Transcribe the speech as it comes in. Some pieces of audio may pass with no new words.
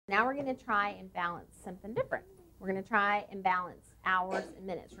Now we're going to try and balance something different. We're going to try and balance hours and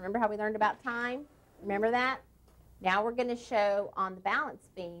minutes. Remember how we learned about time? Remember that? Now we're going to show on the balance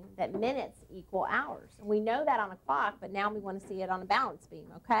beam that minutes equal hours. And we know that on a clock, but now we want to see it on a balance beam,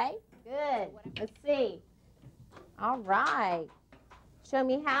 okay? Good. Let's see. All right. Show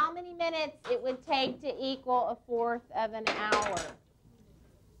me how many minutes it would take to equal 1/4 of an hour.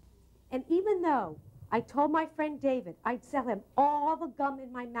 And even though I told my friend David I'd sell him all the gum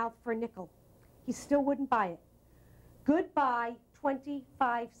in my mouth for a nickel, he still wouldn't buy it. Goodbye,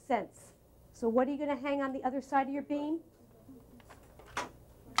 25 cents. So what are you going to hang on the other side of your beam?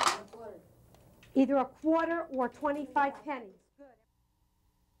 Either 1/4 or 25 pennies.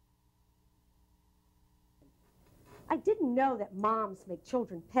 I didn't know that moms make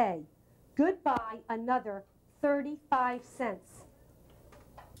children pay. Goodbye, another 35 cents.